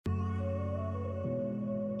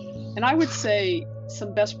And I would say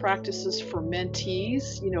some best practices for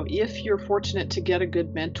mentees, if you're fortunate to get a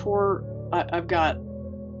good mentor, I've got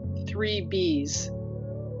 3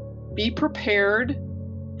 Bs. Be prepared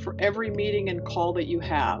for every meeting and call that you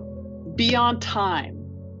have. Be on time.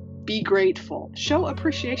 Be grateful. Show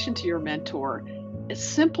appreciation to your mentor. A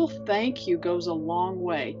simple thank you goes a long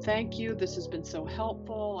way. Thank you. This has been so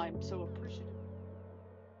helpful. I'm so appreciative.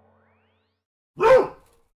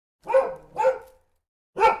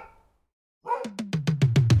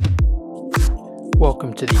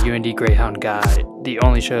 Welcome to the UIndy Greyhound Guide, the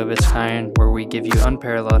only show of its kind where we give you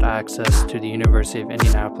unparalleled access to the University of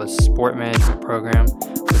Indianapolis Sport Management Program,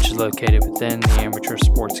 which is located within the amateur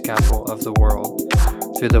sports capital of the world.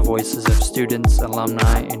 Through the voices of students,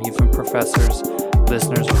 alumni, and even professors,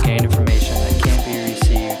 listeners will gain information that can't be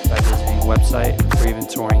received by visiting a website or even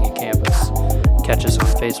touring a campus. Catch us on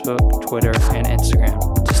Facebook, Twitter, and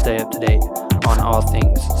Instagram to stay up to date on all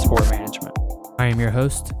things sport management. I am your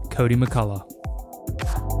host, Cody McCullough.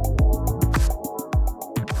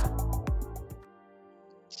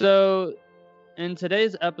 So, in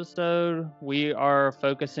today's episode, we are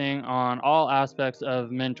focusing on all aspects of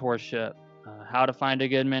mentorship, how to find a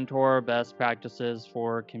good mentor, best practices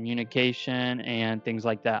for communication, and things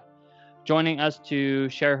like that. Joining us to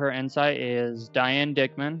share her insight is Diane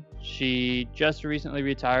Dickman. She just recently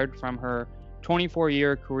retired from her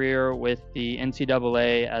 24-year career with the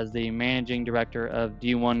NCAA as the managing director of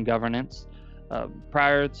D1 governance.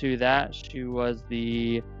 Prior to that, she was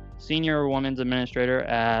the senior women's administrator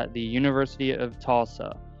at the University of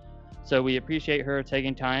Tulsa. So we appreciate her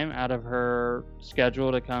taking time out of her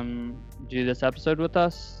schedule to come do this episode with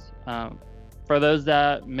us. For those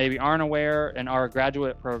that maybe aren't aware, in our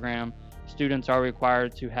graduate program, students are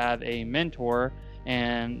required to have a mentor,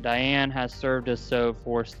 and Diane has served as so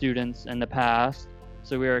for students in the past.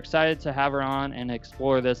 So we are excited to have her on and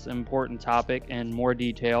explore this important topic in more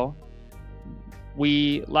detail.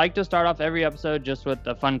 We like to start off every episode just with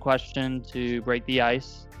a fun question to break the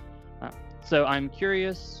ice. So I'm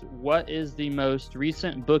curious, what is the most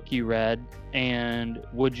recent book you read, and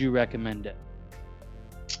would you recommend it?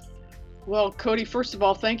 Well, Cody, first of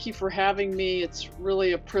all, thank you for having me. It's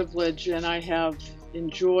really a privilege, and I have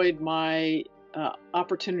enjoyed my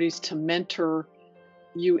opportunities to mentor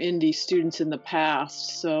UIndy students in the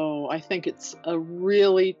past. So I think it's a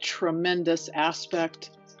really tremendous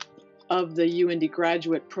aspect of the UIndy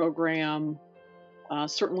graduate program.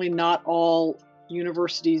 Certainly not all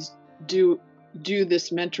universities do this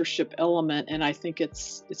mentorship element, and I think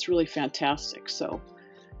it's really fantastic. So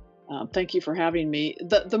thank you for having me.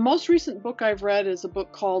 The most recent book I've read is a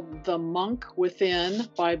book called The Monk Within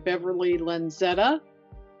by Beverly Lanzetta.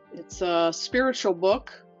 It's a spiritual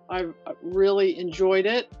book. I've really enjoyed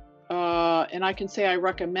it, and I can say I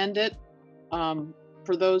recommend it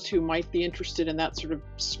for those who might be interested in that sort of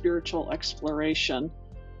spiritual exploration,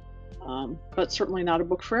 but certainly not a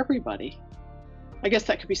book for everybody. I guess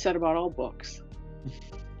that could be said about all books.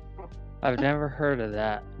 I've never heard of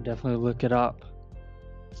that. Definitely look it up.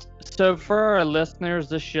 So for our listeners,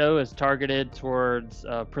 this show is targeted towards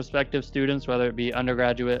prospective students, whether it be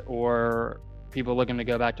undergraduate or people looking to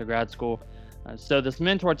go back to grad school. So this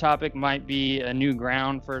mentor topic might be a new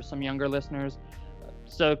ground for some younger listeners.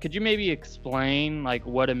 So could you maybe explain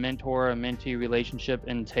what a mentor-mentee relationship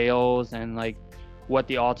entails and what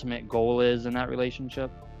the ultimate goal is in that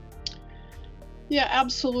relationship? Yeah,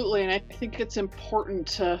 absolutely. And I think it's important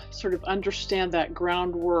to sort of understand that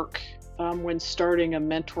groundwork when starting a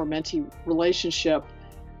mentor-mentee relationship.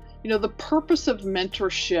 The purpose of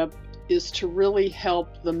mentorship is to really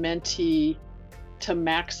help the mentee to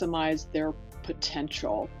maximize their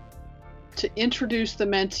potential, to introduce the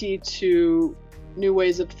mentee to new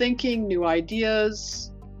ways of thinking, new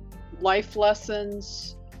ideas, life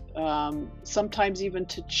lessons, sometimes even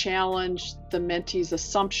to challenge the mentee's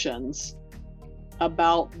assumptions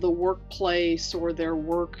about the workplace or their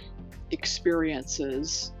work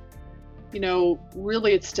experiences.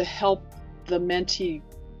 Really it's to help the mentee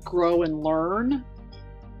grow and learn.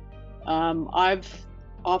 I've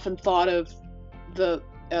often thought of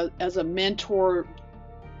as a mentor,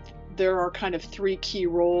 there are kind of 3 key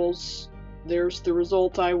roles. There's the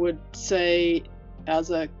result, I would say, as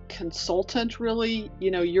a consultant, really.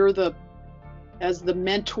 As the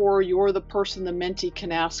mentor, you're the person the mentee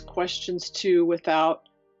can ask questions to without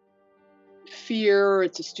fear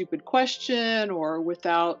it's a stupid question, or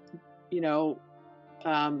without,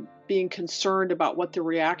 being concerned about what the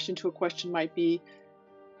reaction to a question might be.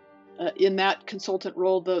 In that consultant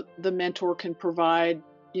role, the mentor can provide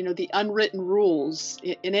the unwritten rules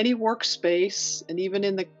in any workspace, and even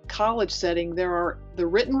in the college setting. There are the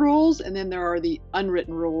written rules, and then there are the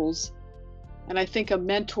unwritten rules. And I think a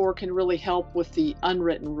mentor can really help with the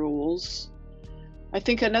unwritten rules. I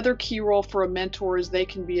think another key role for a mentor is they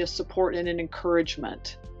can be a support and an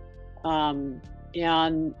encouragement.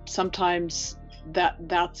 And sometimes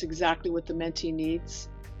that's exactly what the mentee needs,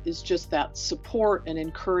 is just that support and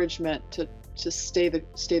encouragement to stay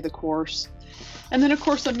the course. And then, of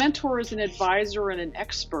course, a mentor is an advisor and an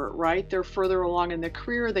expert, right? They're further along in their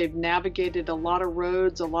career. They've navigated a lot of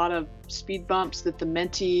roads, a lot of speed bumps that the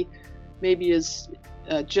mentee maybe is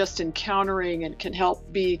just encountering, and can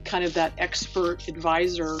help be kind of that expert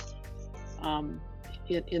advisor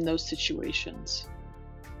in those situations.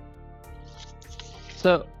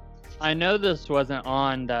 So I know this wasn't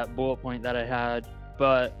on that bullet point that I had,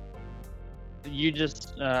 but you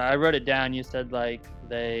just, I wrote it down. You said like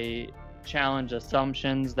they challenge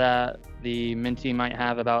assumptions that the mentee might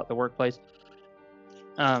have about the workplace.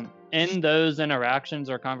 In those interactions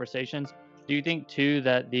or conversations, do you think too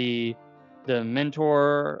that the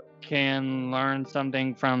mentor can learn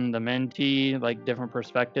something from the mentee, like different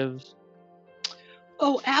perspectives?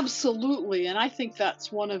 Oh, absolutely. And I think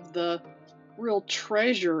that's one of the real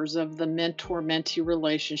treasures of the mentor-mentee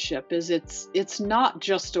relationship, is it's not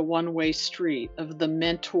just a one-way street of the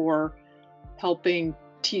mentor helping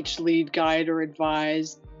teach, lead, guide, or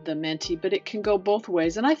advise the mentee, but it can go both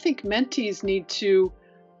ways. And I think mentees need to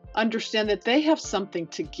understand that they have something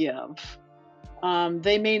to give.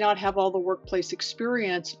 They may not have all the workplace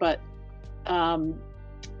experience, but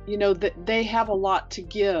that they have a lot to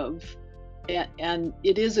give, and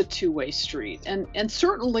it is a two-way street. And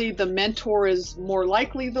certainly the mentor is more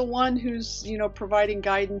likely the one who's providing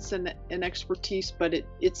guidance and expertise, but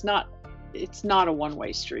it's not a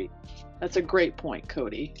one-way street. That's a great point,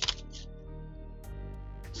 Cody.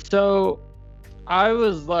 So I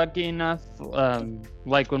was lucky enough,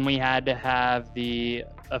 like when we had to have the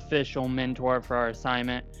official mentor for our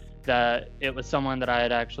assignment, that it was someone that I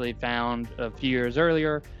had actually found a few years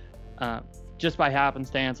earlier, just by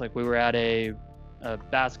happenstance. Like we were at a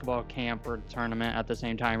basketball camp or tournament at the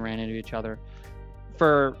same time, ran into each other.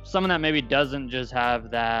 For someone that maybe doesn't just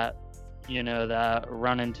have that, that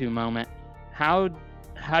run into moment, how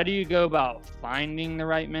do you go about finding the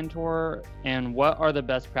right mentor, and what are the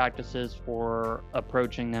best practices for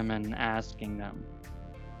approaching them and asking them?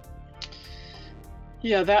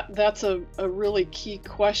 Yeah, that's a really key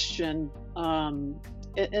question. And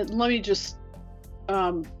let me just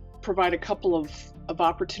provide a couple of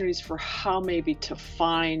opportunities for how maybe to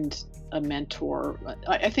find a mentor.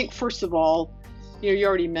 I think, first of all, you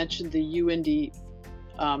already mentioned the UIndy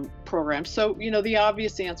program. So, the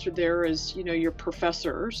obvious answer there is, your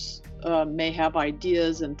professors may have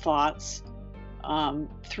ideas and thoughts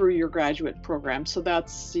through your graduate program. So that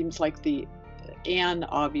seems like an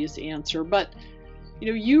obvious answer. But,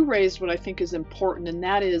 you raised what I think is important, and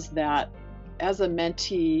that is that as a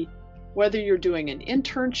mentee, whether you're doing an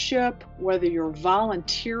internship, whether you're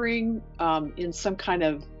volunteering in some kind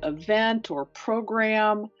of event or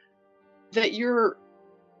program, that you're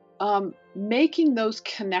making those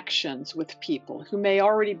connections with people who may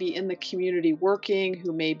already be in the community working,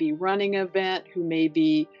 who may be running an event, who may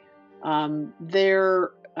be there,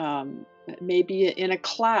 maybe in a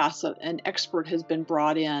class, an expert has been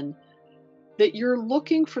brought in, that you're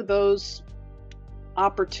looking for those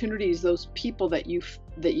opportunities, those people that you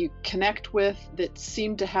connect with, that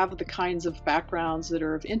seem to have the kinds of backgrounds that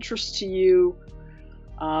are of interest to you,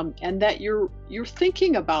 and that you're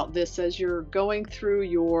thinking about this as you're going through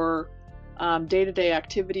your day-to-day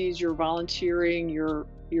activities, your volunteering,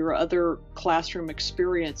 your other classroom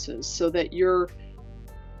experiences, so that you're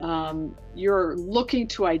looking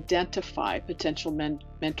to identify potential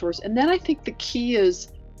mentors. And then I think the key is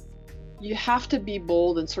you have to be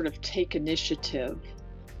bold and sort of take initiative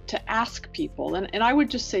to ask people. And I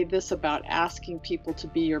would just say this about asking people to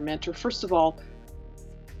be your mentor. First of all,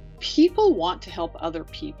 people want to help other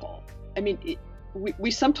people. I mean,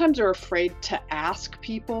 we sometimes are afraid to ask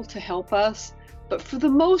people to help us, but for the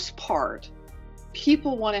most part,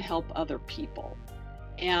 people want to help other people.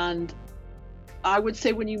 And I would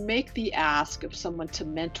say when you make the ask of someone to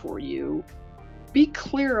mentor you, be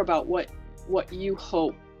clear about what you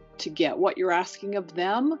hope to get, what you're asking of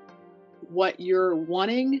them, what you're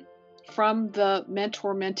wanting from the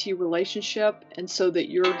mentor-mentee relationship, and so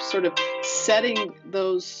that you're sort of setting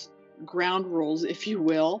those ground rules, if you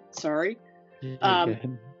will. And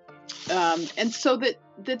so that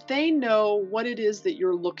they know what it is that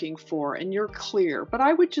you're looking for, and you're clear. But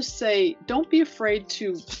I would just say, don't be afraid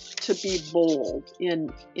to be bold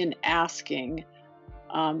in asking.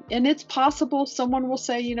 And it's possible someone will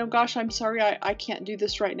say, gosh, I'm sorry, I can't do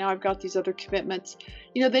this right now. I've got these other commitments.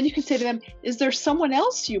 Then you can say to them, is there someone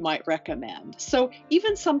else you might recommend? So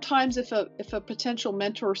even sometimes if a potential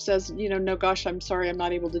mentor says, no, gosh, I'm sorry, I'm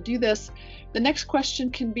not able to do this, the next question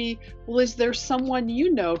can be, well, is there someone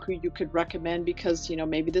who you could recommend because,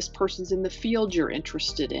 maybe this person's in the field you're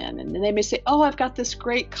interested in. And then they may say, oh, I've got this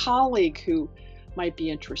great colleague who might be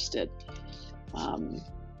interested.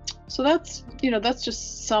 So that's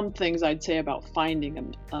just some things I'd say about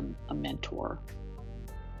finding a mentor.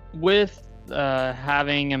 With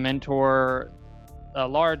having a mentor, a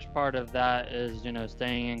large part of that is,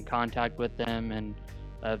 staying in contact with them and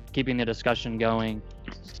keeping the discussion going.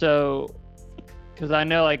 So, because I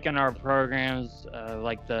know like in our programs,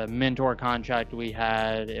 like the mentor contract we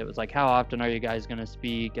had, it was like, how often are you guys going to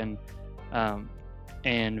speak? And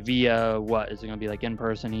via what? Is it going to be like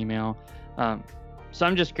in-person, email? So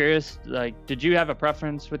I'm just curious, like, did you have a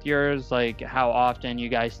preference with yours? Like how often you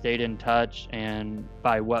guys stayed in touch and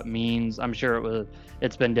by what means? I'm sure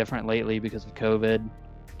it's been different lately because of COVID.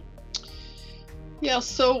 Yeah,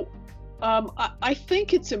 so I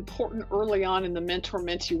think it's important early on in the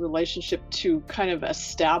mentor-mentee relationship to kind of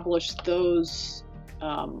establish those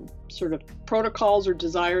sort of protocols or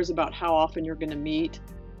desires about how often you're going to meet.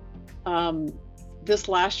 This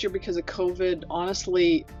last year, because of COVID,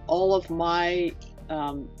 honestly, all of my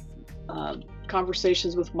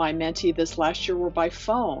conversations with my mentee this last year were by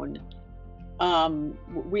phone.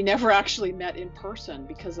 We never actually met in person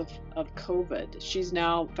because of COVID. She's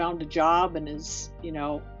now found a job and is,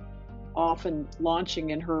 off and launching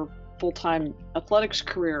in her full-time athletics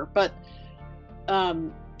career. But,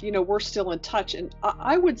 we're still in touch. And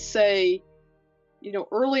I would say,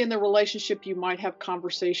 early in the relationship, you might have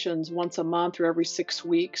conversations once a month or every 6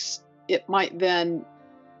 weeks. It might then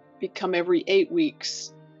become every 8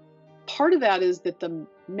 weeks. Part of that is that the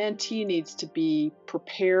mentee needs to be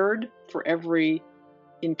prepared for every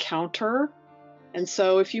encounter. And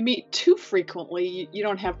so if you meet too frequently, you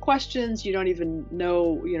don't have questions, you don't even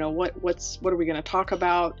know, what are we going to talk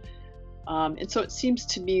about? And so it seems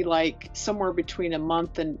to me like somewhere between a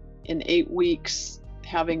month and 8 weeks,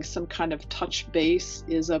 having some kind of touch base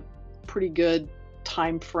is a pretty good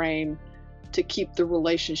time frame to keep the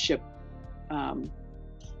relationship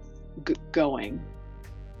going.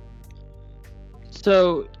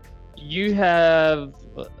 So you have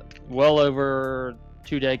well over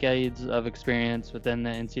 2 decades of experience within the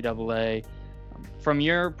NCAA. From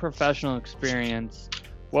your professional experience,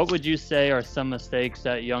 what would you say are some mistakes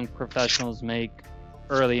that young professionals make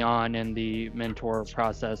early on in the mentor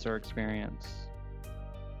process or experience?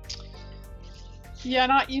 Yeah,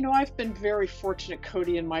 and I've been very fortunate,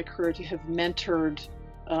 Cody, in my career to have mentored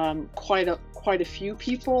quite a few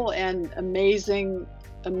people, and amazing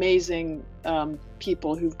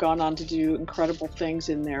people who've gone on to do incredible things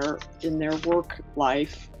in their work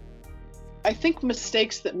life. I think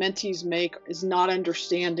mistakes that mentees make is not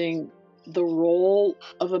understanding the role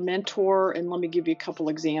of a mentor, and let me give you a couple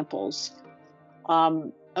examples.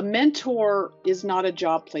 A mentor is not a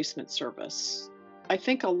job placement service. I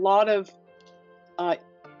think a lot of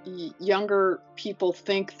younger people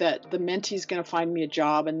think that the mentee is going to find me a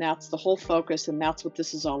job and that's the whole focus and that's what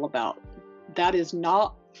this is all about. That is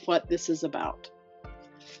not what this is about.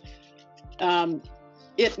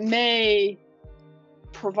 It may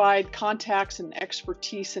provide contacts and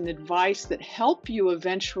expertise and advice that help you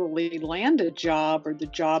eventually land a job or the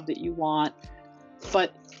job that you want,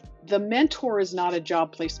 but the mentor is not a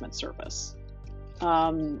job placement service.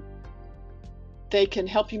 They can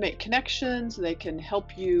help you make connections. They can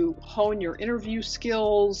help you hone your interview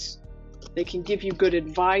skills. They can give you good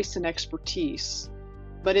advice and expertise,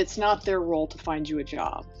 but it's not their role to find you a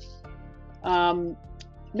job.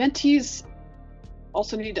 Mentees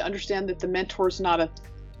also need to understand that the mentor is not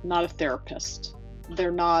a therapist.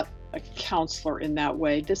 They're not a counselor in that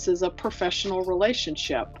way. This is a professional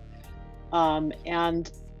relationship.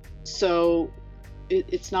 And so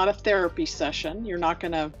it's not a therapy session. You're not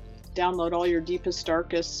going to download all your deepest,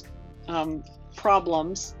 darkest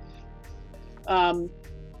problems. And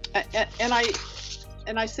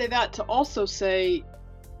I say that to also say,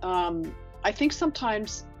 I think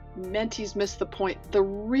sometimes mentees miss the point. The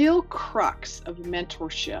real crux of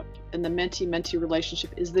mentorship and the mentee-mentee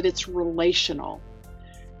relationship is that it's relational.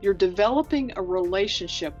 You're developing a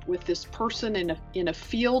relationship with this person in a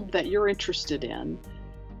field that you're interested in,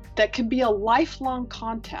 that can be a lifelong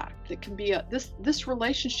contact. That can be this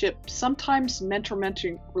relationship. Sometimes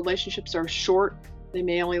mentor-mentee relationships are short. They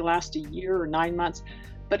may only last a year or 9 months,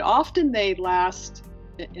 but often they last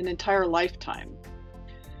an entire lifetime.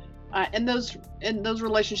 And those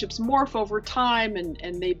relationships morph over time,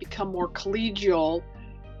 and they become more collegial,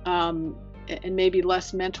 and maybe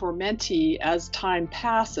less mentor-mentee as time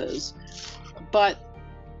passes. But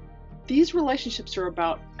these relationships are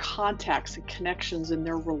about contacts and connections, and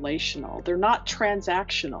they're relational. They're not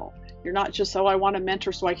transactional. You're not just, oh, I want a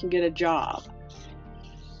mentor so I can get a job.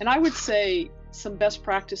 And I would say some best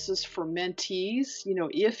practices for mentees,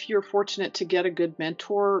 if you're fortunate to get a good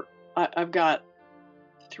mentor, I've got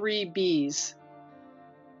 3 B's.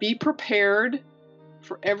 Be prepared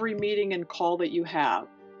for every meeting and call that you have.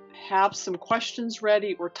 Have some questions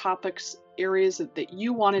ready or topics, areas that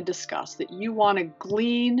you want to discuss, that you want to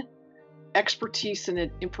glean expertise and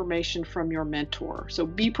information from your mentor. So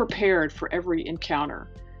be prepared for every encounter.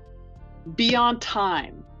 Be on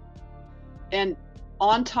time. And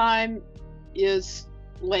on time is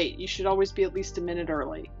late. You should always be at least a minute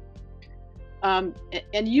early. And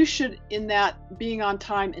you should, in that being on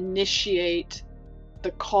time, initiate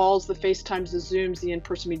the calls, the FaceTimes, the Zooms, the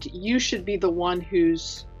in-person meetings. You should be the one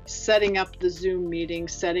who's setting up the Zoom meeting,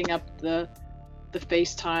 setting up the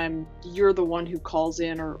FaceTime. You're the one who calls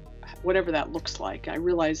in, or whatever that looks like. I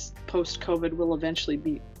realize post-COVID we'll eventually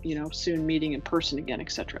be, soon meeting in person again,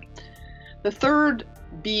 etc. The third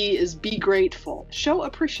B is be grateful. Show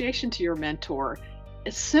appreciation to your mentor.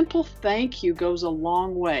 A simple thank you goes a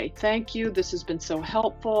long way. Thank you. This has been so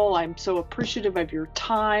helpful. I'm so appreciative of your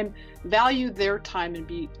time. Value their time and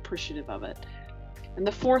be appreciative of it. And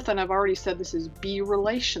the fourth, and I've already said this, is be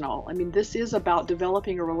relational. I mean, this is about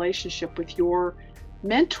developing a relationship with your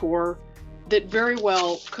mentor that very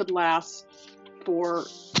well could last for,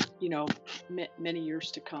 many years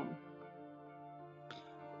to come.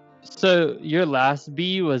 So your last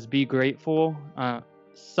B was be grateful.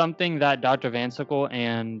 Something that Dr. Van Sickle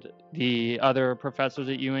and the other professors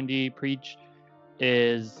at UND preach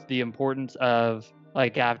is the importance of,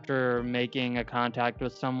 after making a contact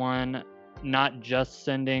with someone, not just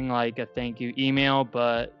sending a thank you email,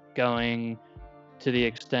 but going to the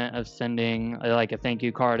extent of sending a thank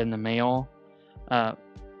you card in the mail.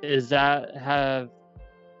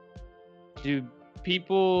 Do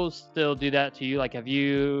people still do that to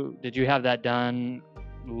you? Did you have that done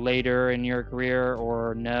later in your career,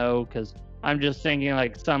 or no? Because I'm just thinking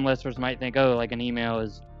some listeners might think, oh, an email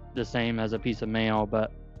is the same as a piece of mail,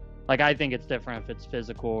 but I think it's different if it's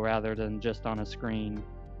physical rather than just on a screen.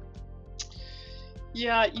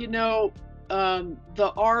 Yeah,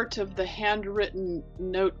 the art of the handwritten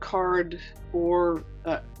note card or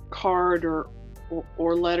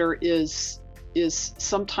letter is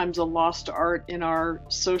sometimes a lost art in our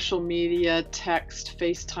social media, text,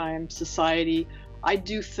 FaceTime society. I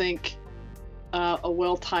do think a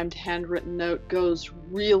well-timed handwritten note goes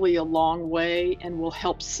really a long way and will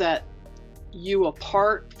help set you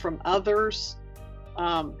apart from others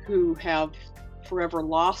who have forever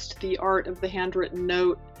lost the art of the handwritten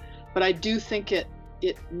note. But I do think it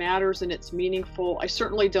matters and it's meaningful. I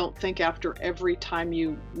certainly don't think after every time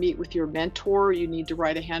you meet with your mentor, you need to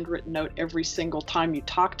write a handwritten note every single time you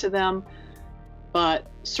talk to them. But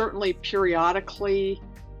certainly periodically,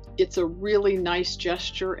 it's a really nice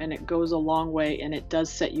gesture and it goes a long way and it does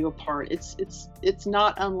set you apart. It's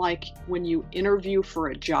not unlike when you interview for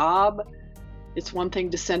a job. It's one thing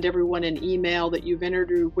to send everyone an email that you've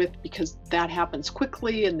interviewed with because that happens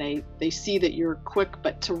quickly and they see that you're quick,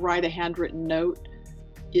 but to write a handwritten note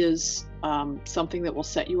is something that will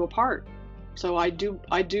set you apart. So I do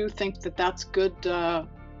think that that's good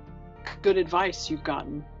advice you've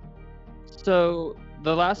gotten. So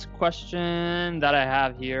the last question that I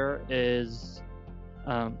have here is,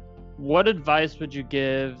 what advice would you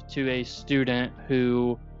give to a student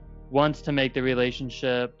who wants to make the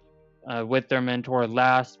relationship with their mentor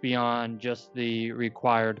last beyond just the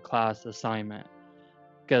required class assignment?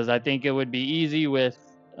 Because I think it would be easy with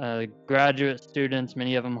graduate students.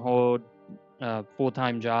 Many of them hold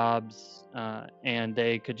full-time jobs, and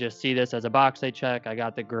they could just see this as a box they check. I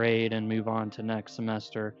got the grade and move on to next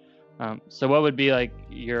semester. So what would be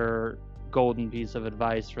your golden piece of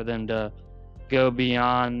advice for them to go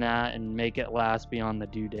beyond that and make it last beyond the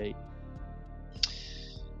due date?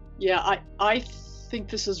 Yeah, I think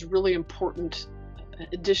this is really important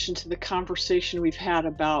addition to the conversation we've had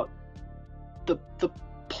about the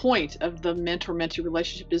point of the mentor-mentee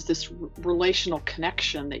relationship is this relational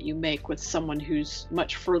connection that you make with someone who's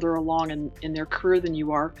much further along in their career than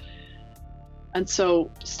you are. And so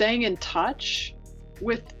staying in touch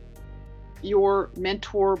with your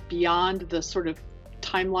mentor beyond the sort of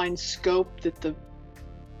timeline scope that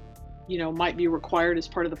might be required as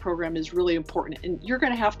part of the program is really important. And you're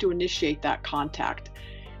going to have to initiate that contact.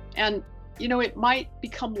 And, it might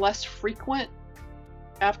become less frequent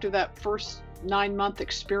after that first 9-month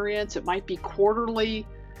experience. It might be quarterly,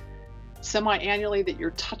 semi-annually that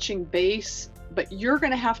you're touching base, but you're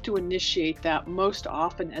going to have to initiate that most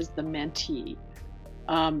often as the mentee.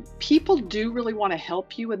 People do really want to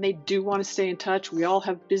help you, and they do want to stay in touch. We all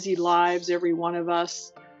have busy lives, every one of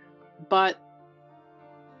us. But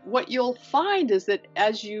what you'll find is that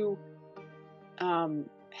as you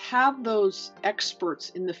have those experts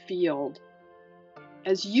in the field,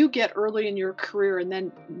 as you get early in your career, and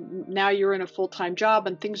then now you're in a full-time job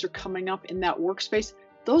and things are coming up in that workspace,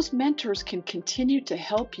 those mentors can continue to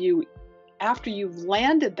help you after you've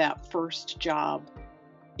landed that first job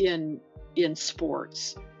in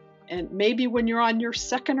sports. And maybe when you're on your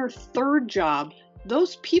second or third job,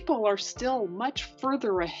 those people are still much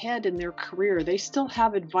further ahead in their career. They still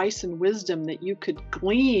have advice and wisdom that you could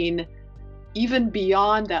glean even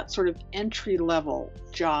beyond that sort of entry-level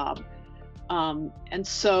job. And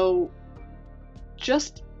so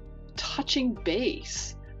just touching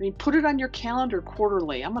base, I mean, put it on your calendar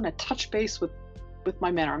quarterly. I'm going to touch base with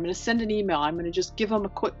my mentor. I'm going to send an email. I'm going to just give them a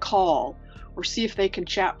quick call or see if they can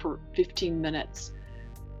chat for 15 minutes.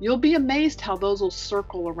 You'll be amazed how those will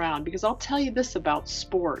circle around, because I'll tell you this about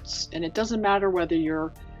sports, and it doesn't matter whether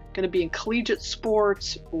you're going to be in collegiate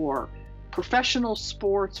sports or professional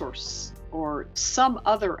sports or some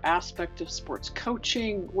other aspect of sports,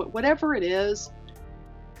 coaching, whatever it is,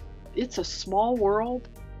 it's a small world,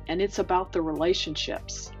 and it's about the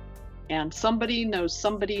relationships. And somebody knows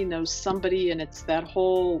somebody knows somebody, and it's that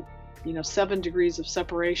whole, 7 degrees of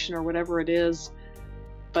separation or whatever it is.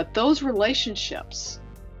 But those relationships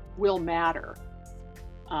will matter.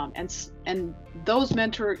 And those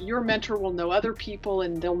your mentor will know other people,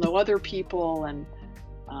 and they'll know other people. And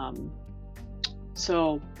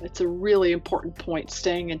so it's a really important point,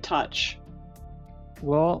 staying in touch.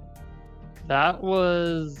 Well, that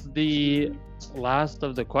was the last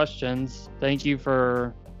of the questions. Thank you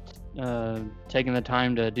for taking the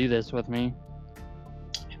time to do this with me.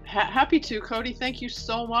 Happy to, Cody. Thank you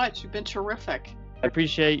so much. You've been terrific. I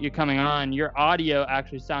appreciate you coming on. Your audio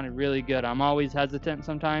actually sounded really good. I'm always hesitant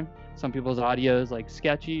sometimes. Some people's audio is like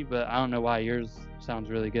sketchy, but I don't know why yours sounds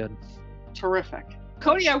really good. Terrific.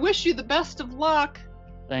 Cody, I wish you the best of luck.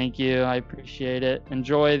 Thank you. I appreciate it.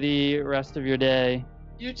 Enjoy the rest of your day.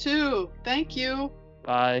 You too. Thank you.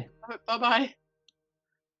 Bye. Bye-bye.